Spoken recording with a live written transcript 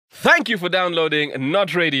Thank you for downloading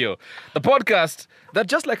Not Radio, the podcast that,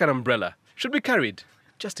 just like an umbrella, should be carried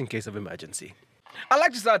just in case of emergency. I'd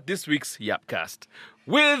like to start this week's Yapcast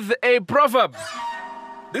with a proverb.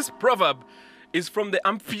 This proverb is from the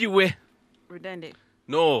Amfiwe. Redundant.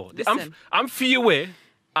 No, the Listen. Amfiwe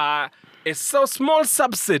are a so small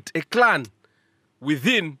subset, a clan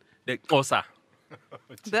within the Xhosa.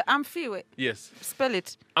 The Amfiwe. Yes. Spell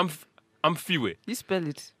it. Amfiwe. You spell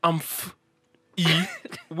it.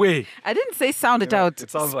 Way. I didn't say sound it out. it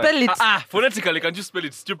sounds spell like- it. Phonetically, can't you spell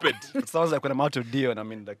it? Stupid. It sounds like when I'm out of deal and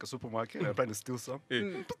I'm in like a supermarket and I'm trying to steal some.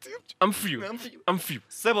 Amfiwe.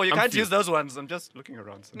 Sebo, you I'm can't few. use those ones. I'm just looking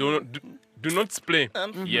around. Do not play.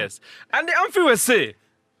 Yes. And the Amfiwe say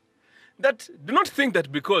that do not think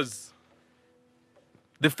that because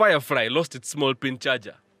the Firefly lost its small pin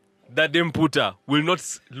charger, that the Mputa will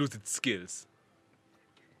not lose its skills.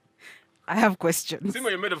 I have questions. Sima,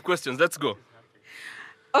 you're made of questions. Let's go.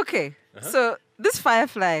 Okay. So this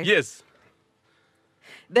firefly, Yes.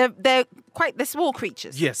 they're small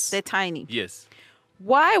creatures. Yes. They're tiny. Yes.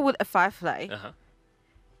 Why would a firefly Uh-huh.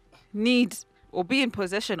 need or be in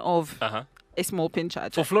possession of Uh-huh. a small pin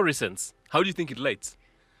charger? For fluorescence, how do you think it lights?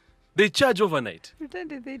 They charge overnight.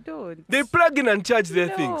 Pretended they don't. They plug in and charge their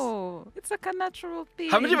things. No, it's like a natural thing.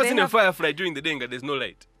 Have you ever They seen a have- Firefly during the day and there's no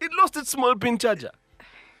light? It lost its small pin charger.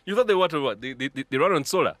 You thought they what? They run on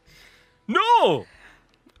solar? No!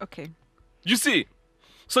 Okay. You see,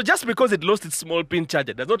 so just because it lost its small pin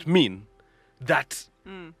charger does not mean that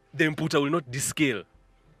the Mputa will not descale.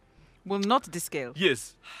 Will not descale.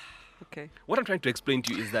 Yes. Okay. What I'm trying to explain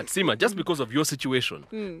to you is that, Sima, just because of your situation,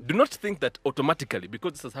 do not think that automatically,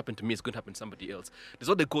 because this has happened to me, it's going to happen to somebody else. There's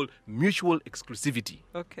what they call mutual exclusivity.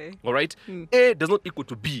 Okay. All right? A does not equal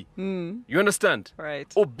to B. You understand?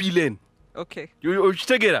 Right. Or B lane. Okay. You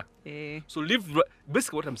together. Eh. So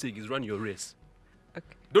basically what I'm saying is run your race.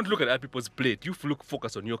 Okay. Don't look at other people's plate. You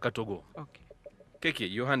focus on your katogo. Okay.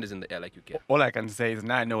 Keke, your hand is in the air like you care. All I can say is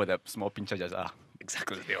now I know what the small pin chargers are.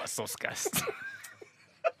 Exactly. They were so scarce.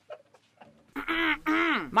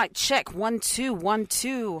 Mic check. 1 2 1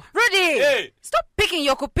 2. Rudy! Hey! Stop picking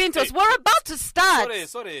your copintos. We're about to start.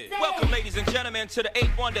 Sorry. Welcome, ladies and gentlemen, to the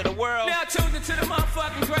eighth wonder of the world. Now tuned into the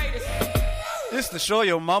motherfucking greatest. This is the show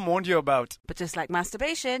your mom warned you about. But just like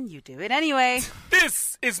masturbation, you do it anyway.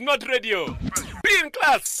 This is not radio. Be in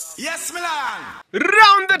class. Yes, Milan.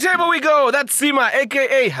 Round the table we go. That's Sima,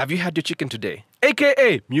 a.k.a. Have you had your chicken today?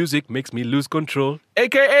 A.k.a. Music makes me lose control.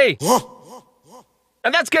 A.k.a.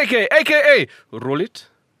 And that's KK, a.k.a. Roll it,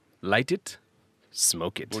 light it,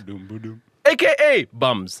 smoke it. Boom. A.k.a.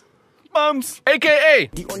 Bums. Moms. A.k.a.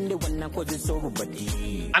 The only one I cause is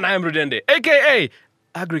everybody. And I am Rudende, a.k.a.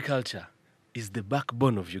 Agriculture is the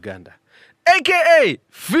backbone of Uganda. A.k.a.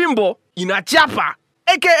 Fimbo Inachapa.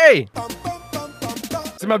 A.k.a.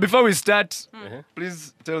 Sima, before we start,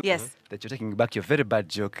 please tell Yes. that you're taking back your very bad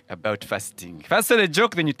joke about fasting. If I said a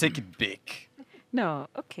joke, then you take it back. No,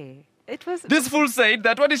 okay. It was. This fool said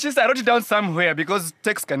that, what did she say? I wrote it down somewhere because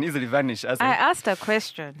text can easily vanish. I asked a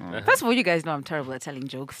question. First of all, you guys know I'm terrible at telling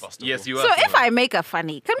jokes. Yes, you So are. if I make a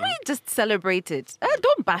funny, can we just celebrate it?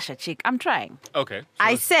 Don't bash a chick. I'm trying. Okay.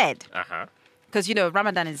 I said, Uh-huh. because you know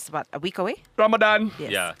Ramadan is about a week away. Ramadan.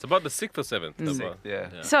 Yes. Yeah, it's about the 6th or 7th. Yeah.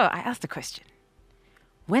 So I asked the question: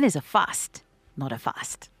 when is a fast not a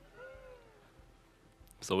fast?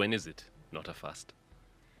 So when is it not a fast?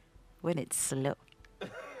 When it's slow.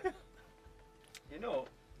 You know,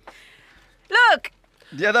 Look.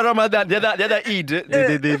 the other Ramadan, the other Eid,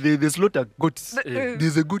 they slaughter goats.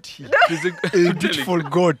 There's a goat here. There's a beautiful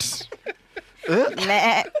goat.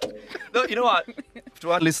 Meh. No, you know what?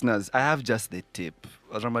 To our listeners, I have just the tip.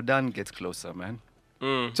 As Ramadan gets closer, man.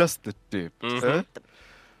 Just the tip.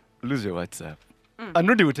 Lose your WhatsApp. And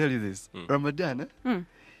Rudy will tell you this. Ramadan,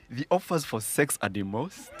 the offers for sex are the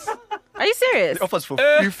most. Are you serious? The offers for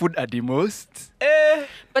free food are the most.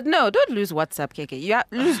 But no, don't lose WhatsApp, KK. You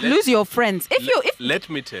lose your friends. Let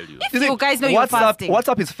me tell you. If you guys know you're fasting.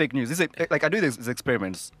 WhatsApp is fake news. Like I do these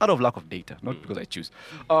experiments out of lack of data, not because I choose.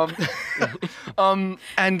 And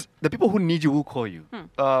the people who need you will call you.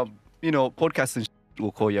 Podcasts and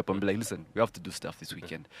will call you up and be like, listen, we have to do stuff this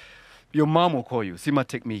weekend. Your mom will call you. Sima,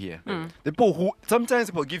 take me here. The people who sometimes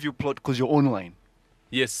people give you plot because you're online.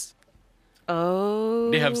 Yes. Oh.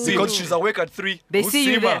 They have seen. Because she's awake at 3. They Who's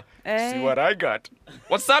see you Sima? there. See what I got.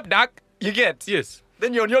 What's up, Doc? You get? Yes.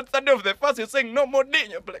 Then you're on your third day of the fast, you're saying no more day.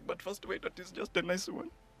 You're like, but first wait, that is just a nice one.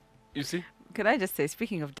 You see? Can I just say,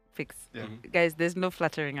 speaking of pics, guys, there's no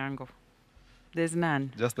flattering angle. There's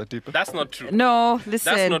none. Just a tip. That's not true. No,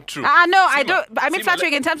 listen. That's not true. No, I Sima, don't. I mean, Sima,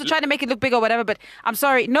 flattering in terms of trying to make it look big or whatever. But I'm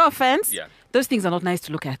sorry. No offense. Yeah. Those things are not nice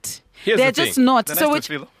to look at. Here's They're the just thing. not. They're So nice which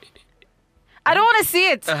to feel. I don't want to see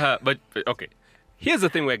it. But okay, here's the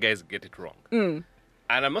thing where guys get it wrong.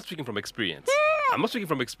 And I'm not speaking from experience. I'm not speaking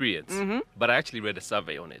from experience, but I actually read a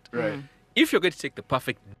survey on it. Right. If you're going to take the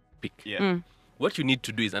perfect pick, Yeah. what you need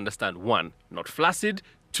to do is understand: 1, not flaccid;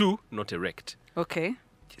 2, not erect; Okay.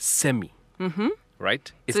 semi.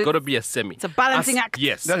 Right? It's So got to be a semi. it's a balancing act.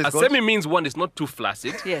 Yes. That is A good. semi means one is not too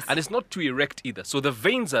flaccid, Yes. and it's not too erect either. So the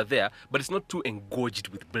veins are there, but it's not too engorged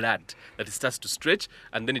with blood that it starts to stretch,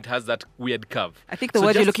 and then it has that weird curve. I think the So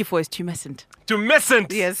word you're just looking for is tumescent.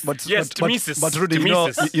 tumescent. Yes. Yes, tumesis. But Rudy, you know,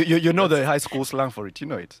 Tumesis. you know the high school slang for it. You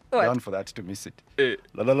know it. What? The one for that, to miss it. Eh,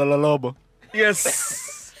 La la la la lobo. yes.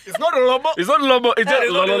 It's not a lobo. It's not lobo. It's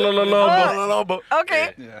just lo lo lo lo lobo. lobo.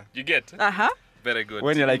 Okay. Yeah. You get? Uh-huh. Very good.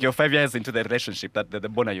 When you're like you're 5 years into the relationship, that the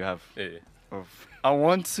boner you have. Eh. Of, I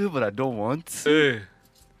want to, but I don't want. Eh.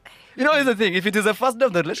 You know, here's the thing. If it is the first day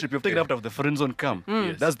of the relationship, you've taken out of the friend zone cam.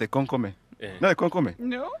 Yes. That's the konkome. Eh. No, the konkome.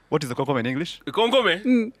 No. What is the konkome in English?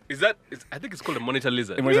 Kongome? Is that? I think it's called a monitor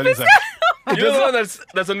lizard. Emotional lizard. You know the one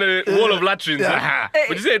that's on the wall of latrines. Yeah.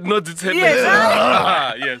 But you say it nods its head.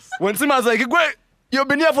 Yes. Like, yes. When Sima's like, "Gway, you've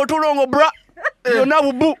been here for too long, oh, bruh. You're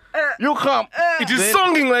now boo. You come." It is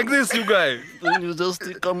songing like this, you guys. Then you just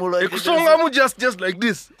come like It's songamu just like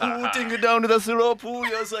this. putting it down to the syrup.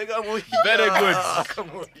 Yes, I come here. Very good. Come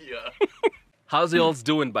here. How's y'all's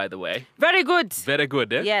doing, by the way? Very good. Very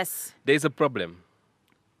good, eh? Yes. There's a problem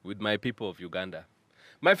with my people of Uganda.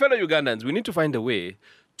 My fellow Ugandans, we need to find a way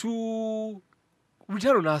to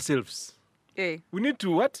return on ourselves. Hey. We need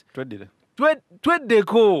to what? Twedded. Twed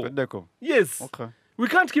deco. Deco. Yes. Okay. We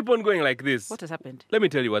can't keep on going like this. What has happened? Let me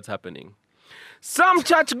tell you what's happening. Some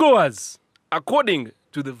churchgoers, according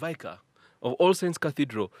to the vicar of All Saints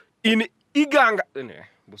Cathedral in Iganga,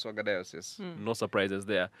 Busoga Diocese, no surprises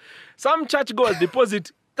there. Some churchgoers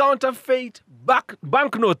deposit counterfeit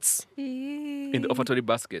banknotes in the offertory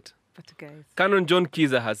basket. But guys. Canon John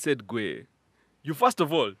Kiza has said, Gwe, you first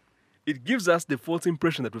of all, it gives us the false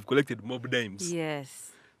impression that we've collected mob dimes.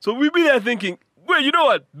 Yes. So we'll be there thinking, Gwe, you know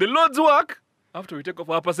what? The Lord's work, after we take off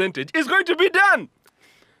our percentage, is going to be done.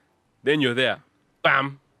 Then you're there.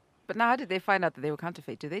 Bam. But now how did they find out that they were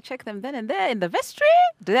counterfeit? Do they check them then and there in the vestry?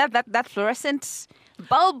 Do they have that fluorescent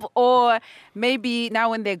bulb? Or maybe now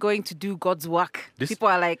when they're going to do God's work, This- people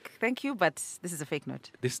are like, thank you, but this is a fake note.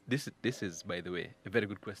 This is, by the way, a very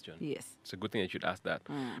good question. Yes. It's a good thing that you should ask that.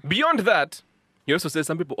 Beyond that, he also says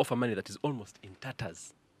some people offer money that is almost in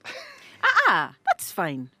tatters. Ah, that's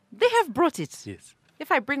fine. They have brought it. Yes.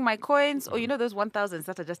 If I bring my coins, or you know those 1,000s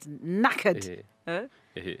that are just knackered, Eh,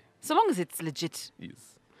 eh, so long as it's legit.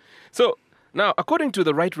 yes. So, now, according to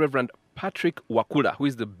the Right Reverend Patrick Wakula, who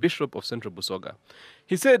is the Bishop of Central Busoga,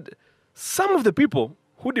 he said some of the people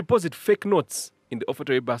who deposit fake notes in the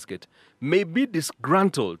offertory basket may be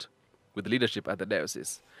disgruntled with the leadership at the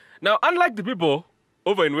diocese. Now, unlike the people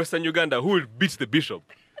over in Western Uganda who will beat the bishop,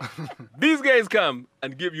 these guys come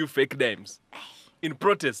and give you fake dimes in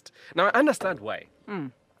protest. Now, I understand why.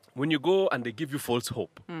 When you go and they give you false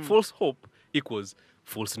hope equals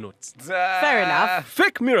false notes. Fair enough.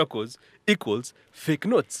 Fake miracles equals fake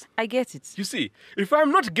notes. I get it. You see, if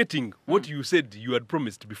I'm not getting what you said you had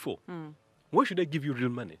promised before, why should I give you real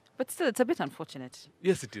money? But still, it's a bit unfortunate.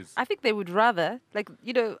 Yes, it is. I think they would rather, like,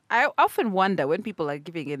 you know, I often wonder when people are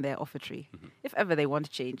giving in their offertory, if ever they want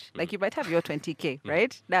change. Like, you might have your 20K,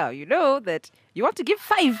 right? Now, you know that you want to give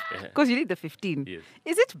 5 because you need the 15. Yes.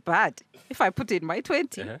 Is it bad if I put in my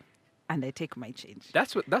 20 Uh-huh. and I take my change?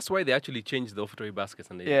 That's why they actually change the offertory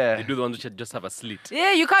baskets and they do the ones which just have a slit.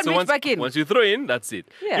 Yeah, you can't So reach once, back in. once you throw in, that's it.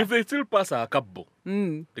 Yeah. If they still pass a kabbo,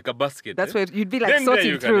 the basket, That's where you'd be like then there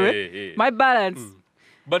sorting you can, through eh, it. eh. My balance.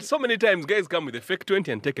 But so many times guys come with a fake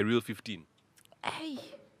 20 and take a real 15. Ay.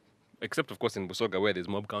 Except, of course, in Busoga where there's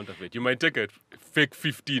mob counterfeit. You might take a fake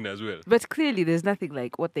 15 as well. But clearly, there's nothing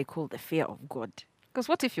like what they call the fear of God. Because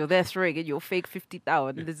what if you're there throwing in your fake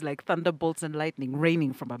 50,000 and there's like thunderbolts and lightning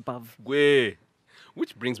raining from above? Gwe.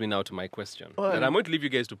 Which brings me now to my question that I'm going to leave you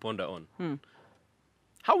guys to ponder on.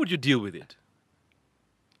 How would you deal with it?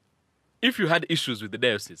 If you had issues with the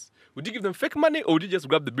diocese, would you give them fake money or would you just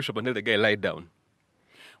grab the bishop and tell the guy lie down?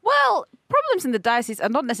 Well, problems in the diocese are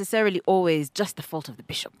not necessarily always just the fault of the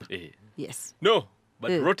bishop. Eh. Yes. No,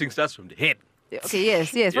 but Eh. rotting starts from the head. Okay,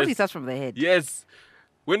 yes. What Yes. starts from the head? Yes.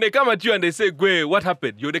 When they come at you and they say, Gwe, what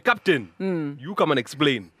happened? You're the captain. You come and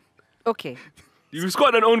explain. Okay. You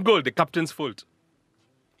scored an own goal, the captain's fault.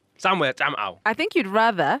 Somewhere, somehow. I think you'd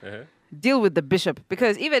rather Uh-huh. deal with the bishop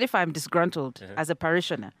because even if I'm disgruntled as a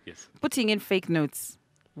parishioner, Yes. putting in fake notes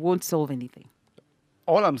won't solve anything.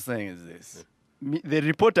 All I'm saying is this. The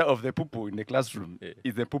reporter of the poo-poo in the classroom Yeah.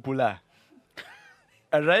 is the poo-poo-la.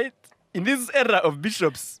 All right? in this era of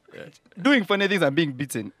bishops doing funny things and being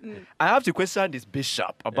beaten, I have to question this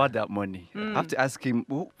bishop about that money. I have to ask him,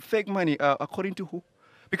 fake money, according to who?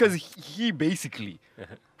 Because he basically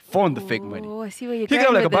found the fake money. Oh, I see where you're He going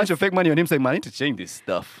got like with a bunch this. of fake money on him saying, man, I need to change this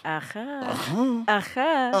stuff.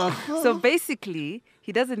 So basically,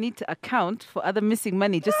 he doesn't need to account for other missing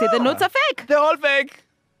money. Just say the notes are fake. They're all fake.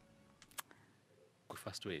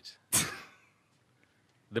 First wait.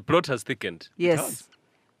 The plot has thickened. Yes.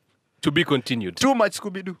 To be continued. Too much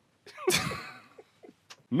Scooby-Doo.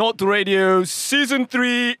 Not Radio, Season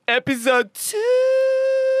 3, Episode 2.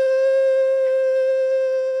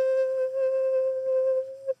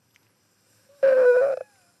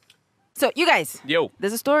 So, you guys, Yo.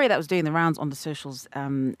 there's a story that was doing the rounds on the socials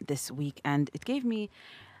this week, and it gave me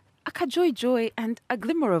a joy and a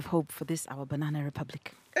glimmer of hope for this, our banana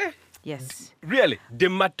republic. Yes. Really? The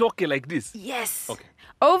matoke like this? Yes. Okay.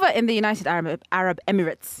 Over in the United Arab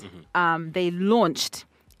Emirates, they launched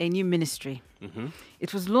a new ministry.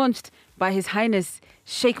 It was launched by His Highness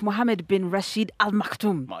Sheikh Mohammed bin Rashid Al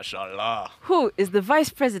Maktoum, MashaAllah. who is the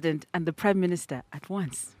Vice President and the Prime Minister at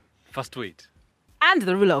once, First wait. and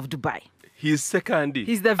the ruler of Dubai. He's second.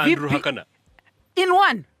 He's the Andrew VP. Hakana. In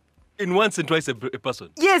one. In once and twice a person.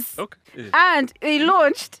 Yes. Okay. Yeah. And they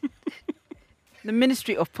launched the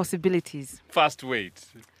Ministry of Possibilities. First wait.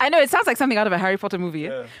 I know it sounds like something out of a Harry Potter movie,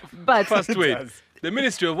 but First wait. The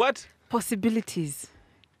Ministry of what? possibilities.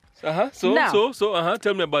 Now-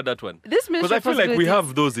 Tell me about that one. This Because Ministry I of feel like we Possibilities-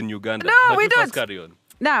 have those in Uganda. No, But we you first don't. Carry on.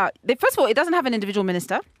 Now, first of all, it doesn't have an individual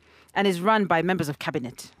minister and is run by members of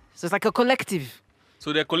cabinet. So it's like a collective.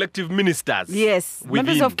 So they're collective ministers. Yes,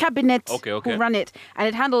 members within. of cabinet Okay. who run it. And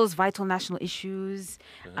it handles vital national issues.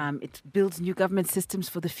 It builds new government systems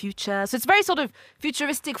for the future. So it's very sort of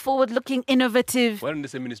futuristic, forward-looking, innovative. Why don't they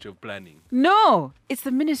say Ministry of Planning? No, it's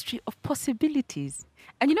the Ministry of Possibilities.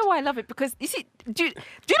 And you know why I love it? Because, you see, do you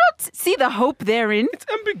not see the hope therein? It's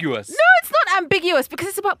ambiguous. No, it's not ambiguous because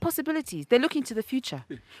it's about possibilities. They're looking to the future.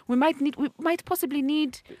 We might possibly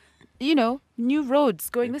need, new roads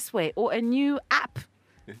going this way or a new app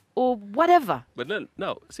or whatever. But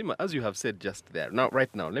now, Sima, as you have said just there,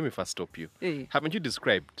 right now, let me first stop you. Eh. Haven't you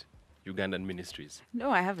described Ugandan ministries?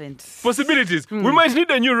 No, I haven't. Possibilities. We might need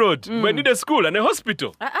a new road. We might need a school and a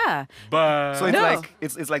hospital. But So it's No. like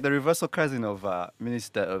it's like the reversal cousin of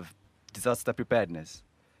Minister of Disaster Preparedness.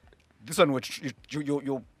 This one, which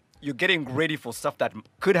you're getting ready for stuff that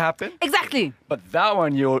could happen, Exactly. but that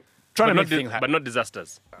one you're trying to make things but happen. not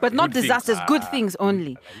disasters. But not Good things. disasters, good things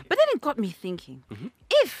only. But then it got me thinking,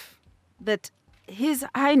 if that His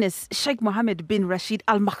Highness Sheikh Mohammed bin Rashid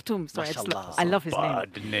Al Maktoum, sorry, I love his name.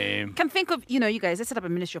 Bad name. Can think of, you guys, let's set up a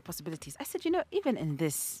Ministry of Possibilities. I said, even in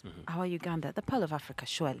this, our Uganda, the Pearl of Africa,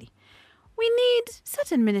 surely, we need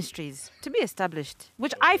certain ministries to be established,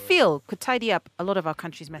 which I feel could tidy up a lot of our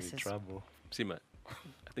country's messes. Trouble. Sima,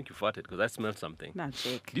 I think you farted because I smelled something. Nah,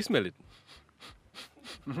 Jake. Do you smell it?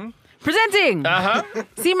 Presenting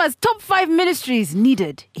SEMA's top 5 ministries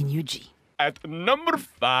needed in UG. At number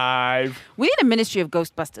 5. We need a ministry of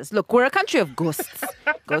ghostbusters. Look, we're a country of ghosts.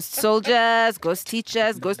 Ghost soldiers, ghost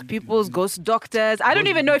teachers, ghost pupils, ghost doctors. I don't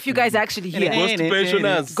even know if you guys are actually here. Ghost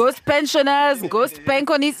pensioners. Ghost pensioners, ghost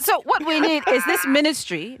penconis. So what we need is this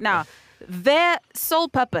ministry. Now, their sole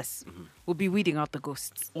purpose will be weeding out the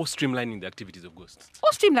ghosts Or streamlining the activities of ghosts.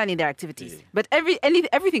 or streamlining their activities. But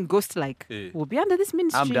everything ghost-like will be under this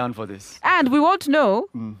ministry. I'm down for this. And we won't know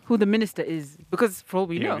who the minister is because for all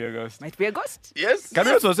we He'll know, be a ghost. might be a ghost. Yes. Can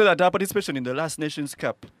we also say that our participation in the last Nations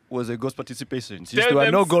Cup was a ghost participation? Since Tell there were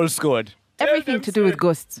them no so. goals scored. Everything them to do with so.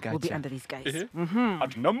 ghosts will be Gotcha. under these guys.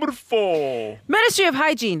 At number 4. Ministry of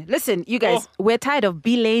Hygiene. Listen, you guys, we're tired of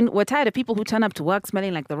B-Lane. We're tired of people who turn up to work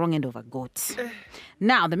smelling like the wrong end of a goat.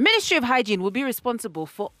 Now, the Ministry of Hygiene will be responsible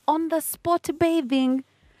for on-the-spot bathing.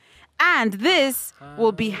 And this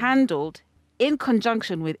will be handled in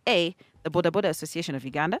conjunction with the Boda Boda Association of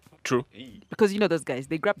Uganda. True. Because you know those guys,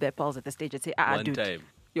 they grab their pals at the stage and say, One dude, time.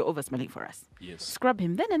 you're over-smelling for us. Yes. Scrub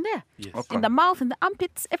him then and there. Yes. Okay. In the mouth, in the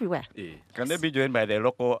armpits, everywhere. Can they be joined by the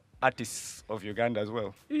local artists of Uganda as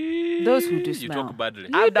well? Those who do You smell. talk badly. You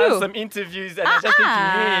I've done do. some interviews and I just thinking,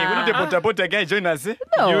 hey, we need the Bota guy join us. Eh?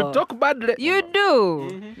 No. You talk badly. You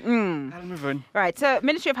do. I'll move on. Right, so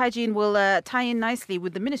Ministry of Hygiene will tie in nicely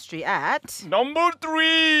with the ministry at Number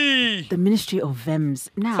 3. the Ministry of VEMS.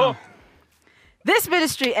 Now, Four. this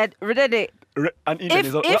ministry at Redede, An intern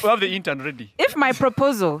is we have the intern ready. if my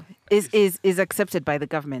proposal is accepted by the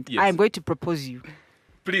government, Yes. I am going to propose you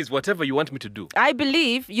Please, whatever you want me to do. I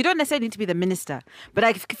believe you don't necessarily need to be the minister, but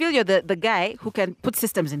I feel you're the guy who can put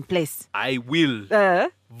systems in place. I will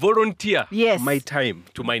volunteer Yes. my time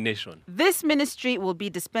to my nation. This ministry will be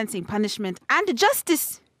dispensing punishment and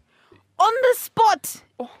justice on the spot.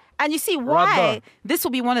 And you see why Rather. this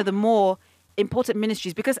will be one of the more important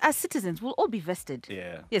ministries, because as citizens, we'll all be vested.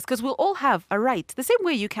 Yeah. Yes, because we'll all have a right. The same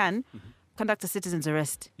way you can conduct a citizen's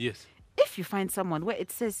arrest. Yes. If you find someone where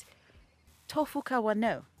it says, Tofuka wa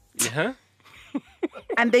no, Yeah.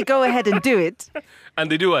 and they go ahead and do it,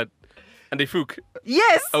 And they do what? And they fook.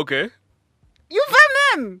 yes, Okay. you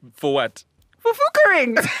found them For what? for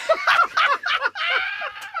fookering.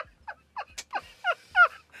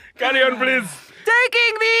 Carry on, please.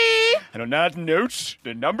 Taking the And on that note,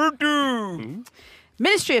 the number 2.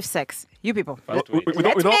 Ministry of Sex. You people. Fast wait.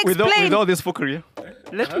 With all this fuckery.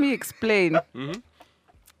 Let me explain.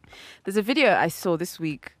 There's a video I saw this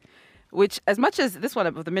week, which, as much as this one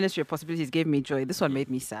of the Ministry of Possibilities gave me joy, this one made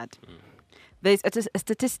me sad. There's a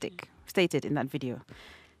statistic stated in that video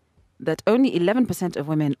that only 11% of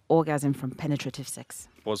women orgasm from penetrative sex.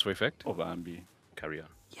 Pause for effect. Oh, Bambi. Carry on.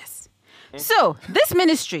 Yes. So, this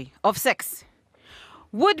Ministry of Sex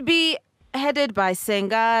would be headed by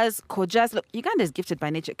Sengas, Kojas. Look, Uganda is gifted by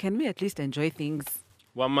nature. Can we at least enjoy things?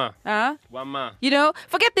 Wama. Huh? Wama. You know,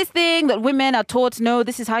 forget this thing that women are taught, no,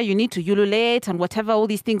 this is how you need to ululate and whatever, all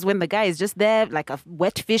these things when the guy is just there like a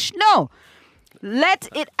wet fish. No. Let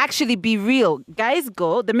it actually be real. Guys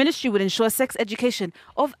go, the ministry would ensure sex education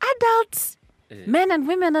of adults, men and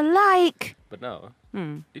women alike. But now,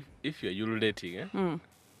 if you're ululating,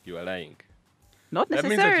 you are lying. Not That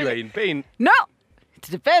means necessarily. that you are in pain. No. It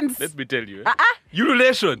depends. Let me tell you. Uh-uh.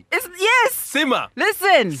 Ululation. It's, yes. Sima.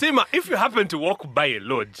 Listen. Sima, if you happen to walk by a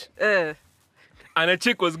lodge Uh, and a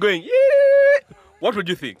chick was going, yeah, what would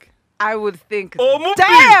you think? I would think, Oh, Mumbi.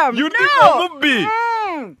 damn, You no. think, oh,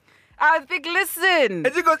 Mumbi. I would think, listen,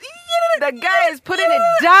 And she goes, the guy is putting it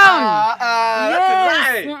down.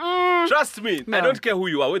 that's a lie. Mm-mm. Trust me. No. I don't care who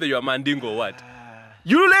you are, whether you're a mandingo or what.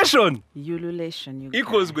 Ululation Ululation, you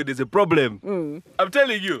equals guy. good. There's a problem. I'm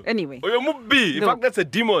telling you. Anyway. Or you're Mumbi. In No. fact, that's a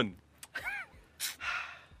demon.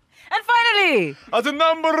 And finally, As a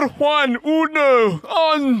number 1, uno,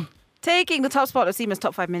 on. taking the top spot of SEMA's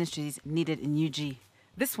top 5 ministries needed in UG.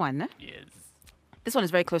 This one, Yes. this one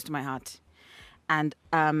is very close to my heart. And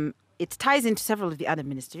it ties into several of the other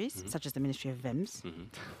ministries, such as the Ministry of VEMS.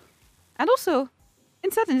 And also,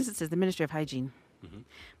 in certain instances, the Ministry of Hygiene.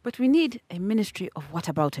 But we need a Ministry of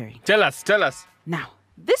Whataboutery. Tell us. Now,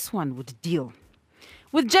 this one would deal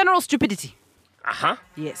with general stupidity. Uh-huh.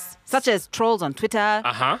 Yes. Such as trolls on Twitter,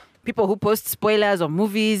 Uh-huh. people who post spoilers of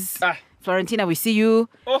movies. Ah. Florentina, we see you.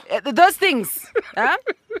 Oh. Those things. Huh?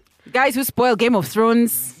 Guys who spoil Game of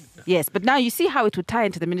Thrones. Yes, but now you see how it would tie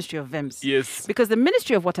into the Ministry of VEMS. Yes. Because the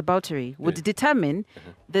Ministry of Whataboutery would determine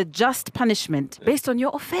the just punishment based on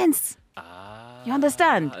your offense. You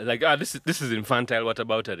understand? This is infantile. What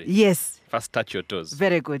about it? Yes. First touch your toes.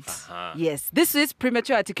 Very good. Yes. This is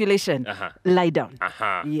premature articulation. Lie down.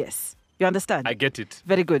 Yes. You understand? I get it.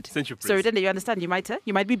 Very good. Thank you, So, please. Ridende, you understand? You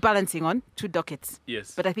might be balancing on 2 dockets.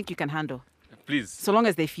 Yes. But I think you can handle. Please. So long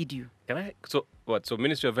as they feed you. Can I? So what? So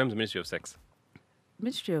Ministry of VEMS, Ministry of Sex.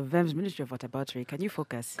 Ministry of VEMS, Ministry of Whataboutery. Can you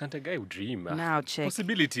focus? Can't a guy dream? Now check.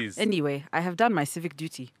 Possibilities. Anyway, I have done my civic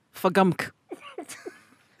duty. For Gumk.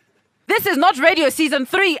 This is not radio season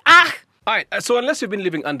 3. Ah! All right. So unless you've been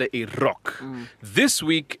living under a rock, this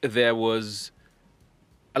week there was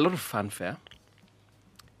a lot of fanfare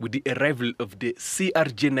with the arrival of the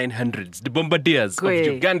CRJ 900s, the Bombardiers Great.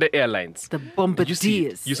 of Uganda Airlines. The Did you Bombardiers.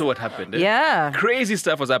 see? You saw what happened. Yeah. Crazy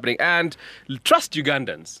stuff was happening. And trust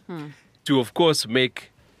Ugandans to, of course,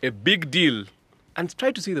 make a big deal and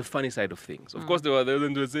try to see the funny side of things. Of course, there were those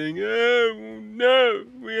who were saying, oh, no,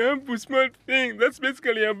 we have a small thing. That's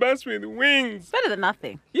basically a bus with wings. Better than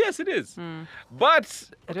nothing. Yes, it is. But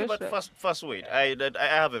Okay, but first wait. I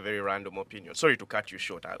have a very random opinion. Sorry to cut you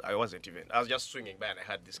short. I wasn't even. I was just swinging by and I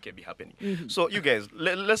had this KB happening. So you guys,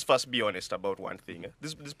 let's first be honest about one thing.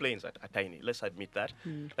 These planes are tiny. Let's admit that.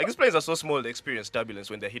 Like these planes are so small, they experience turbulence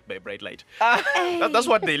when they're hit by bright light. That's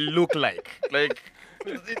what they look like. Like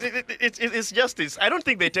it's just this. I don't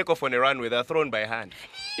think they take off on a runway. They're thrown by hand.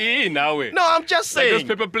 now way. No, I'm just Like saying.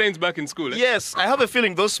 those paper planes back in school. Eh? Yes, I have a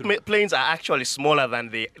feeling those planes are actually smaller than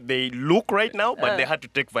they look right now, but they had to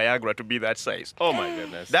take Viagra to be that size. Oh my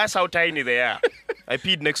goodness. That's how tiny they are. I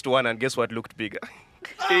peed next to one and guess what looked bigger?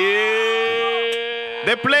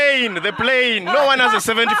 The plane. No one has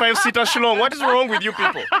a 75-seater schlong. What is wrong with you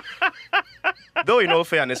people? Though in all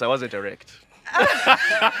fairness, I wasn't erect.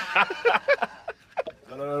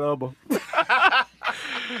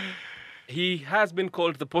 he has been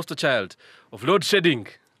called the poster child of load shedding.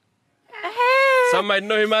 Some might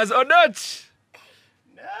know him as Odoch.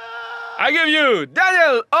 I give you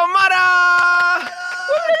Daniel Omara.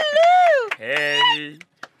 Hey.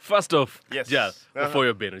 First off, Yes. Jal, Uh-huh. before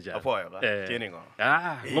your beno, Jal. Apoyo ba? Tieni ngo.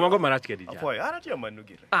 Ngoma rachkedi, Jal. Apoyo. Aratia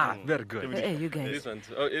manugire. Very good. Hey, you guys. This one's,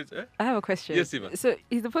 oh, it's, I have a question. Yes, Siva. So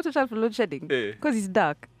he's the poster child for load shedding Eh. because he's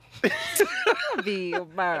dark. Be I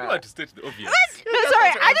want Omara. to state the obvious. No, sorry.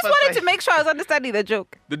 I just wanted to make sure I was understanding the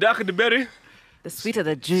joke. The darker the berry. The sweeter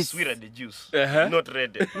the juice. Sweeter the juice. Uh-huh. Not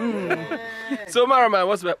red. So, Mara, man,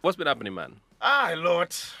 what's been happening, man? A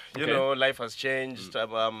lot. You Okay. know, life has changed.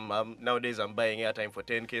 Nowadays, I'm buying airtime for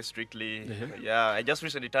 10K strictly. Yeah, I just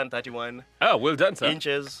recently turned 31 Ah, well done, sir.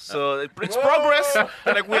 inches. So it's progress.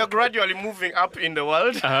 Like we are gradually moving up in the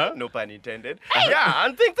world. Uh-huh. No pun intended. Yeah,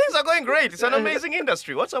 and things are going great. It's an amazing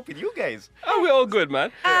industry. What's up with you guys? Oh, we're all good,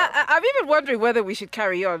 man. I'm even wondering whether we should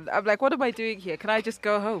carry on. I'm like, what am I doing here? Can I just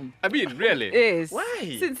go home? I mean, really. Is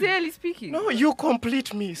Why? Sincerely speaking. No, you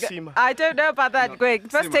complete me, Sima. I don't know about that,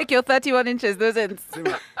 Greg. First, Sima. take your 31 inches. Those ends.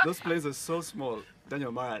 Sima, those planes are so small.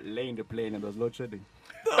 Daniel Mara lay in the plane and there was load shedding.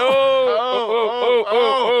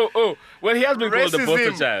 Oh. Well, he has been called the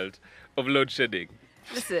poster Racism. child of load shedding.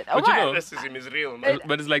 Listen, But you Omar, know- Racism is real, man.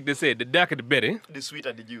 But it's like they say, the darker the berry, The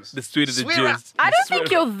sweeter the juice. the sweeter the Sweeter. juice. I don't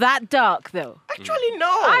think you're that dark, though. Actually, no.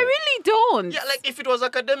 I really don't. Yeah, like if it was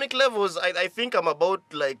academic levels, I think I'm about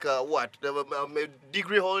like what? A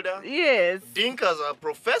degree holder? Yes. Dinkas are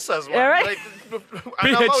professors, man. Yeah, right. Like,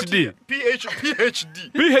 and I'm out PhD. here.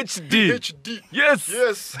 PhD. PhD. PhD. Yes.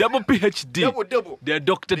 Yes. Double PhD. Double. They're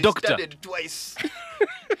doctor. They Doctor. studied twice.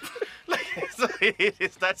 Like, so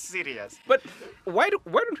it's that serious. But why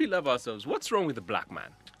don't we love ourselves? What's wrong with the black man?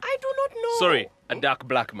 I do not know. Sorry, a dark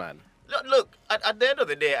black man. Look, at the end of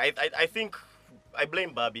the day, I think I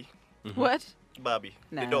blame Barbie. What? Barbie,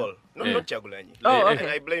 No. the doll. No, Yeah. not Chagulanyi. Oh, And okay.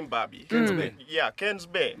 I blame Barbie. Ken's Bay. Yeah, Ken's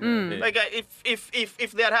Bay. Mm. Like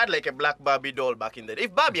if they had like a black Barbie doll back in the day,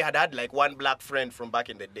 if Barbie had like one black friend from back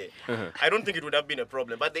in the day, I don't think it would have been a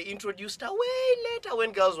problem. But they introduced her way later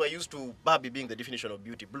when girls were used to Barbie being the definition of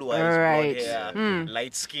beauty: blue eyes, Right. blonde hair,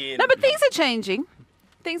 light skin. No, but things are changing.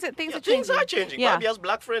 Things are changing. Things are changing. Yeah. Barbie has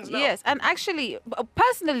black friends now. Yes, and actually,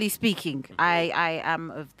 personally speaking, I am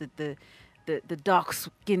of the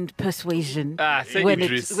dark-skinned persuasion say when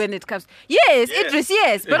Idris. it comes. Yes, Yes. Idris,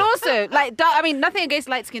 yes, but also like I mean, nothing against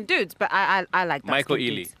light-skinned dudes, but I like Michael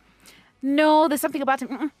dark-skinned Ealy. dudes. No, there's something about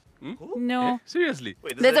him. No. Seriously.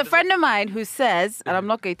 Wait, There's a friend of mine who says, and I'm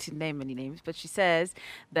not going to name any names, but she says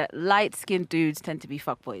that light-skinned dudes tend to be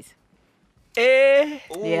fuckboys.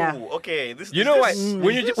 Ooh, Yeah. Okay. You know why?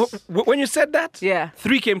 this- When you said that, Yeah.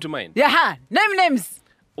 3 came to mind. Yeah, ha, name names.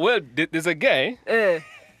 Well, there's a guy,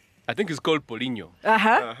 I think he's called Paulinho.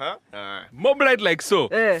 Uh-huh. Moblite like so.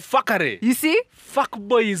 Fuckery. You see?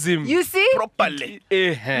 Fuckboyism. You see? properly.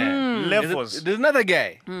 Levels. There's another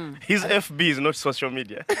guy. His FB is not social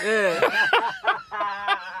media.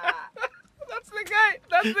 That's the guy.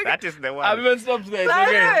 That's the guy. That is the one. I've even stopped there. It's I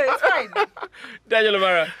okay. know, it's fine. Daniel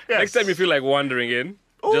Omara, Yes. next time you feel like wandering in,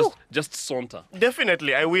 Ooh. just saunter.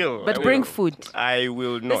 Definitely, I will. But I bring will. food. I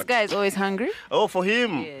will This not. guy is always hungry. Oh, for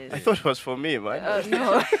him. Yes. I thought it was for me, man.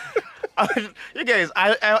 No. You guys,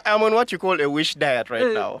 I'm on what you call a wish diet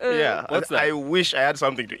right now. Yeah. What's that? I wish I had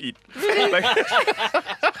something to eat. Like,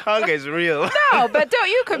 hunger is real. No, but don't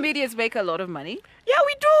you comedians make a lot of money? Yeah,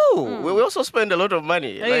 we do. We also spend a lot of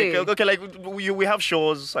money. Hey. Like, okay, like we have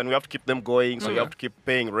shows and we have to keep them going, so you have to keep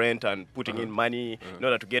paying rent and putting in money in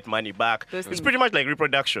order to get money back. Those It's things- pretty much like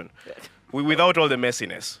reproduction. Without all the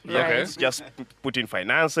messiness. Okay. It's just put in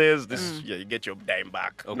finances. This you get your dime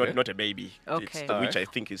back. Okay. Not a baby. Okay. Which I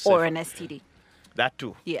think is Or safer. an STD. That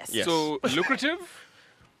too. Yes. Yes. So lucrative?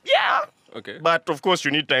 Yeah. Okay. But of course,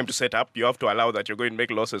 you need time to set up. You have to allow that you're going to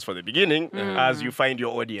make losses for the beginning as you find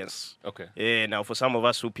your audience. Okay. Now, for some of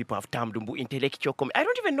us who people have termed intellectual comedy, I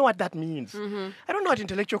don't even know what that means. I don't know what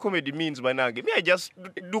intellectual comedy means, Banage. Me, I just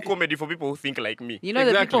do comedy for people who think like me. You know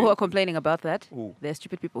the Exactly. people who are complaining about that? Who? They're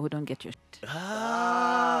stupid people who don't get your shit.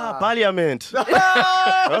 Parliament.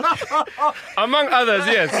 Among others,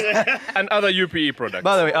 yes. And other UPE products.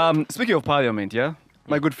 By the way, speaking of Parliament, yeah,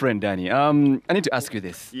 my good friend Danny, I need to ask you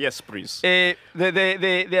this. Yes, please.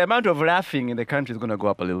 The amount of laughing in the country is going to go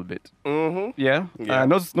up a little bit. Mm-hmm. Yeah? Yeah.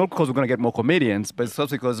 Not because we're going to get more comedians, but it's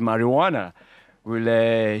also because marijuana will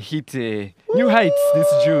hit new heights this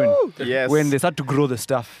June. Yes. When they start to grow the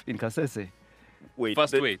stuff in Kasese. Wait.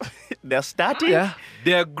 First, wait. They're starting? Yeah.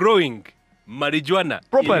 They're growing marijuana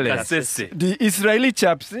Properly. in Kasese. The Israeli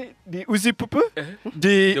chaps, the Uzi Pupu,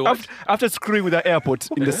 The what? after screwing with the airport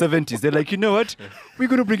in the 70s, they're like, you know what? We're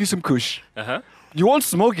going to bring you some kush. Uh-huh. You won't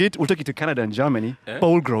smoke it. We'll take it to Canada and Germany, but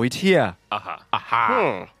we'll grow it here.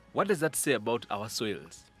 What does that say about our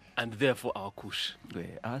soils and therefore our kush?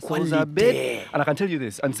 Our soils are big. And I can tell you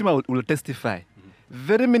this, and Sima will testify.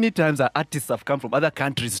 Very many times our artists have come from other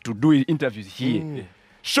countries to do interviews here.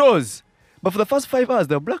 Shows. But for the first 5 hours,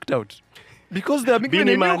 they're blacked out. Because they're making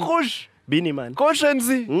a new kush. Beanie Man.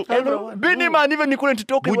 Consciency. Everyone. Beanie Man, even he couldn't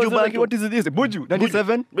talk. He Buju was like, Bantu. what is this? Buju,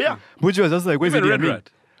 97? Yeah. Buju was just like, where's Even the Red Rat.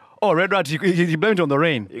 Oh, Red Rat, he blamed it on the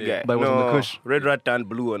rain. Yeah. But it was on the kush. Red Rat turned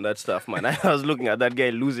blue on that stuff, man. I was looking at that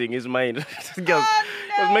guy losing his mind. This guy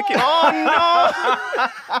was making. Oh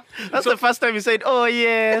no! That's the first time he said, "Oh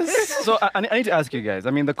yes." So I need to ask you guys.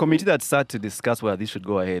 I mean, the committee that sat to discuss whether this should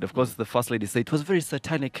go ahead. Of course, the first lady said it was very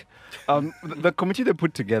satanic. The committee they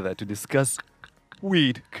put together to discuss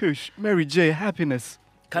weed, kush, Mary J, happiness,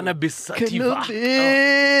 Cannabis sativa.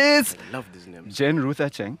 cannabis. I love this name. Jen Ruth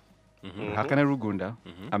Acheng, Hakana Rugunda,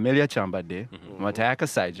 Amelia Chambade, Mataya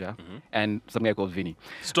Kasaija, and some guy called Vinny.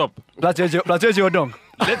 Stop. Plus JJ Odong.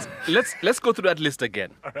 Let's go through that list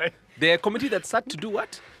again. All right. The committee that sat to do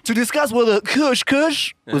what? To discuss whether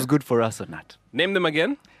kush was good for us or not. Name them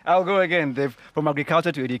again. I'll go again. They've from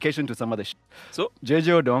agriculture to education to some other So,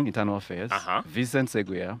 JJ Odong, Internal Affairs. Uh-huh. Vincent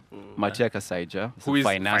Seguya, Matia Kasaija, who is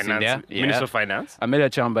finance in there. Minister of Finance? Amelia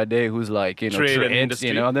Chambade, who's like, Trade and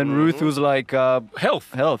industry. and then Ruth, who's like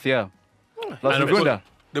Health. health, yeah. Plus And of course, Rugunda.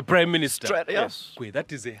 the Prime Minister. Yes. Wait,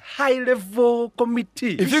 that is a high-level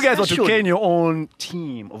committee. If you guys were to Should. cane your own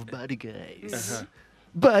team of bad guys,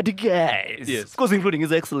 bad guys, Yes. of course, including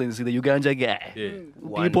His Excellency, the Uganda guy,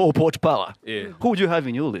 Yeah. people who port power, Yeah. who would you have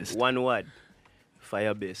in your list? One word.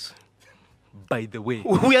 Firebase. By the way.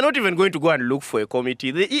 We are not even going to go and look for a committee.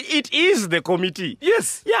 It is the committee.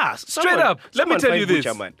 Yes. Yeah. Straight up. Let me someone tell you find this.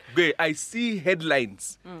 Butcher, man. Okay, I see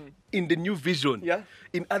headlines in the New Vision. Yeah.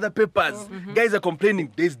 In other papers. Guys are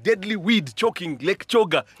complaining there's deadly weed choking Lake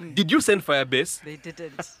Choga. Did you send Firebase? They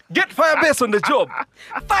didn't. Get Firebase on the job.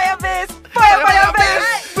 Firebase!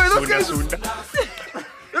 Firebase! Wait, those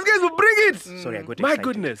guys will bring it. Sorry, I got My excited.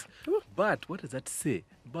 goodness. But what does that say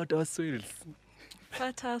about our soils?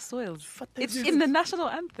 Fertile soils. It's in the national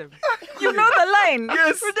anthem. You know the line.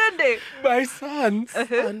 Yes. Udende. My sons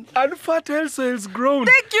and fertile soils grown.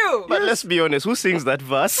 Thank you. But let's be honest, who sings that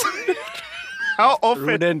verse? How often?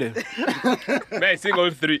 Rudende. May I sing all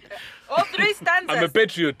three? All 3 stanzas. I'm a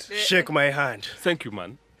patriot. Shake my hand. Thank you,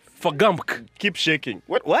 man. For Gump. Keep shaking.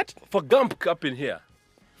 What? For Gump up in here.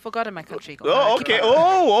 Forgotten my country. Oh, okay.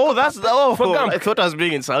 Oh, that's the. Oh, For Gump. I thought I was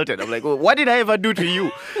being insulted. I'm like, oh, what did I ever do to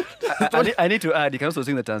you? I need to add, you can also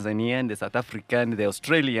sing the Tanzanian, the South African, the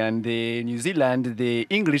Australian, the New Zealand, the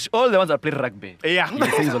English, all the ones that play rugby. Yeah.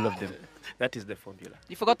 He sings all of them. That is the formula.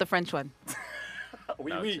 You forgot the French one.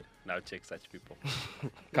 Now check such people.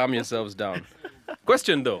 Calm yourselves down.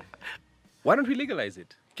 Question though. Why don't we legalize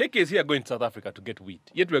it? KK is here going to South Africa to get wheat,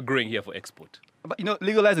 yet we're growing here for export. But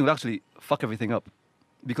legalizing would actually fuck everything up.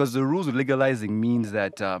 Because the rules of legalizing means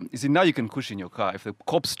that, you see, now you can kush in your car. If the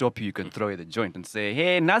cops stop you, you can throw away the joint and say,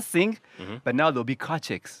 hey, nothing. But now there'll be car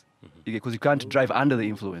checks. You get, because you can't drive under the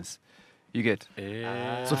influence. You get.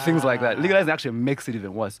 So things like that. Legalizing actually makes it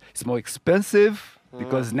even worse. It's more expensive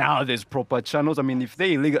because now there's proper channels. I mean, if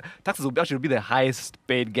they illegal, taxes will actually be the highest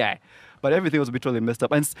paid guy. But everything was a bit totally messed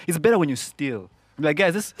up. And it's better when you steal. I'm like,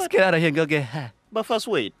 guys, let's get out of here and go get high. But first,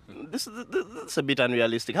 wait. This is a bit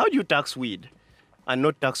unrealistic. How do you tax weed and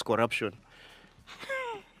not tax corruption?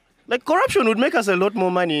 Like, corruption would make us a lot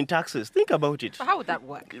more money in taxes. Think about it. So how would that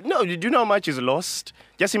work? No, do you know how much is lost?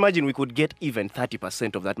 Just imagine we could get even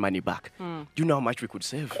 30% of that money back. Do you know how much we could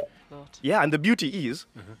save? Lord. Yeah, and the beauty is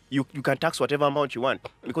you can tax whatever amount you want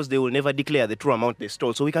because they will never declare the true amount they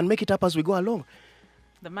stole. So we can make it up as we go along.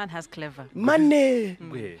 The man has clever. Money!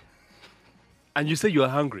 Wait. And you say you are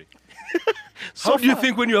hungry. So How do you far-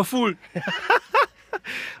 think when you are full?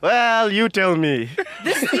 Well, you tell me.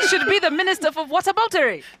 He should be the minister for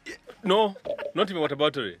whataboutery. No, not even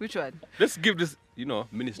whataboutery. Which one? Let's give this,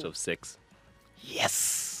 Minister of Sex,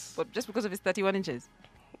 Yes! But just because of his 31 inches.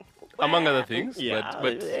 among other things. yeah,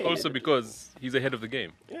 but yeah. also because he's ahead of the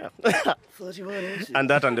game. Yeah. And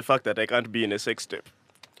that and the fact that I can't be in a sex tape.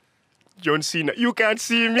 John Cena, you can't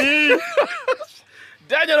see me!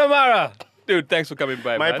 Daniel O'Mara! Dude, thanks for coming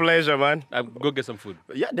by, My man. pleasure, man. Go get some food.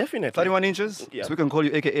 Yeah, definitely. 31 inches? Yeah. So we can call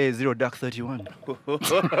you AKA Zero Dark 31.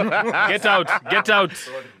 Get out.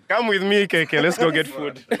 Come with me, KK. Let's go get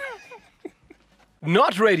food.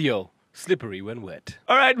 Not radio. Slippery when wet.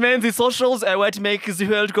 All right, man, the socials are what makes the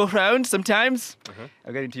world go round sometimes.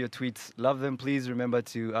 I'll get into your tweets. Love them. Please remember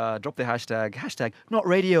to drop the hashtag not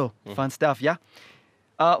radio. Fun stuff, yeah?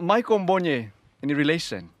 Mike Ombonye, any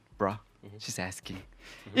relation, bruh? She's asking.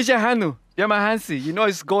 Ishahanu, Yamahansi, you know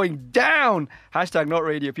it's going down. Hashtag not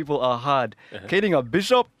radio, people are hard. Kidding a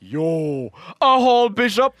bishop? Yo, a whole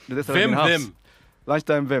bishop? Them.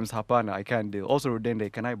 Lunchtime Vems, Hapana, I can't deal. Also,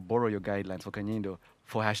 Rudende, can I borrow your guidelines for Kanyindo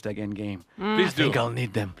for hashtag endgame? Please do. I think I'll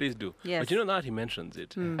need them. Please do. Yes. But you know, now that he mentions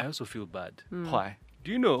it, I also feel bad. Why?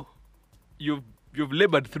 Do you know, you've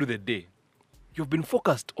labored through the day. You've been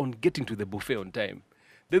focused on getting to the buffet on time.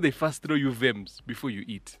 Then they first throw you vems before you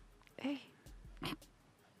eat. Hey.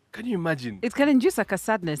 Can you imagine? It can induce like a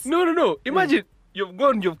sadness. No. Imagine you've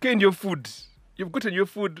gone, you've canned your food. You've gotten your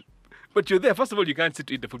food, but you're there. First of all, you can't sit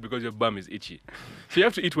to eat the food because your bum is itchy. So you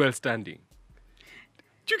have to eat while standing.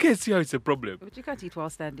 Do you guys see how it's a problem? But you can't eat while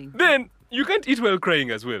standing. Then you can't eat while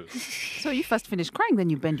crying as well. So you first finish crying, then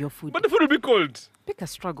you bend your food. But the food will be cold. Pick a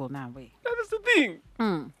struggle now, wait. That's the thing.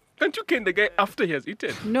 Can't you cane the guy after he has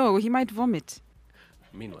eaten? No, he might vomit.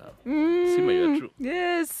 Meanwhile, Sima, you're true.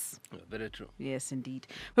 Yes. You're very true. Yes, indeed.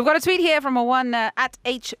 We've got a tweet here from a one at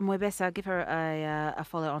H Mwebesa. Give her a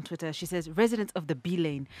follow on Twitter. She says, resident of the B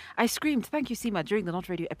lane. I screamed, thank you, Sima, during the Not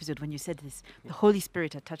Radio episode when you said this. The Holy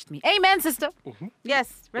Spirit had touched me. Amen, sister.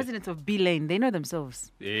 Yes, residents of B lane. They know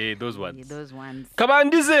themselves. Hey, those ones. Yeah, those ones. Come on,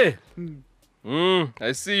 Dizzy.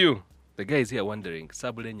 I see you. The guy is here wondering,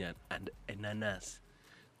 Sabulenyan and Enanas.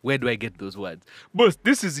 Where do I get those words? Boss,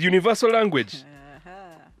 this is universal language.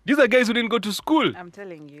 These are guys who didn't go to school. I'm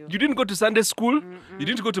telling you. You didn't go to Sunday school. You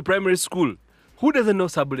didn't go to primary school. Who doesn't know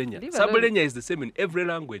Sabulenya? Leave alone. Sabulenya is the same in every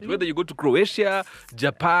language. Whether you go to Croatia,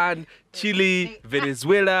 Japan, Chile,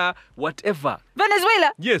 Venezuela, whatever.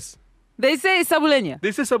 Venezuela. Yes, They say Sabulenya.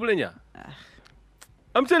 they say Sabulenya.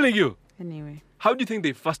 I'm telling you. Anyway. How do you think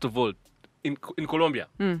they, first of all, in Colombia,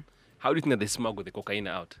 how do you think that they smuggle the cocaine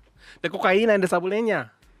out? The cocaine and the Sabulenya.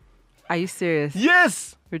 Are you serious?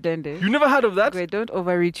 Yes. Redende. You never heard of that? Wait, don't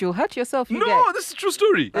overreach. You'll hurt yourself. You No, get this is a true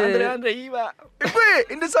story. Andre, Iva. Wait,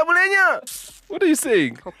 in the Sabulenya. What are you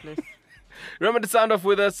saying? hopeless. Remember to sound off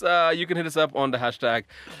with us. You can hit us up on the hashtag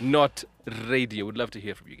 #NotRadio. We'd love to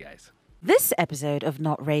hear from you guys. This episode of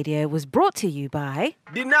Not Radio was brought to you by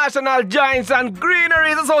The National Giants and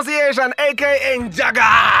Greeneries Association, aka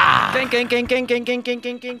Njaga.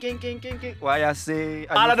 Why I say?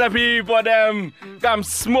 All of the people, them, come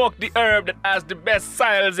smoke the herb that has the best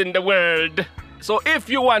soils in the world. So if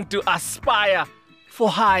you want to aspire for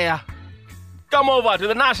higher, come over to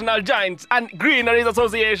the National Giants and Greeneries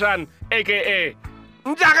Association, aka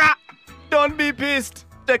Njaga. Don't be pissed.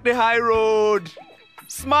 Take the high road.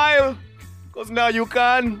 Smile, because now you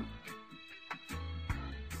can.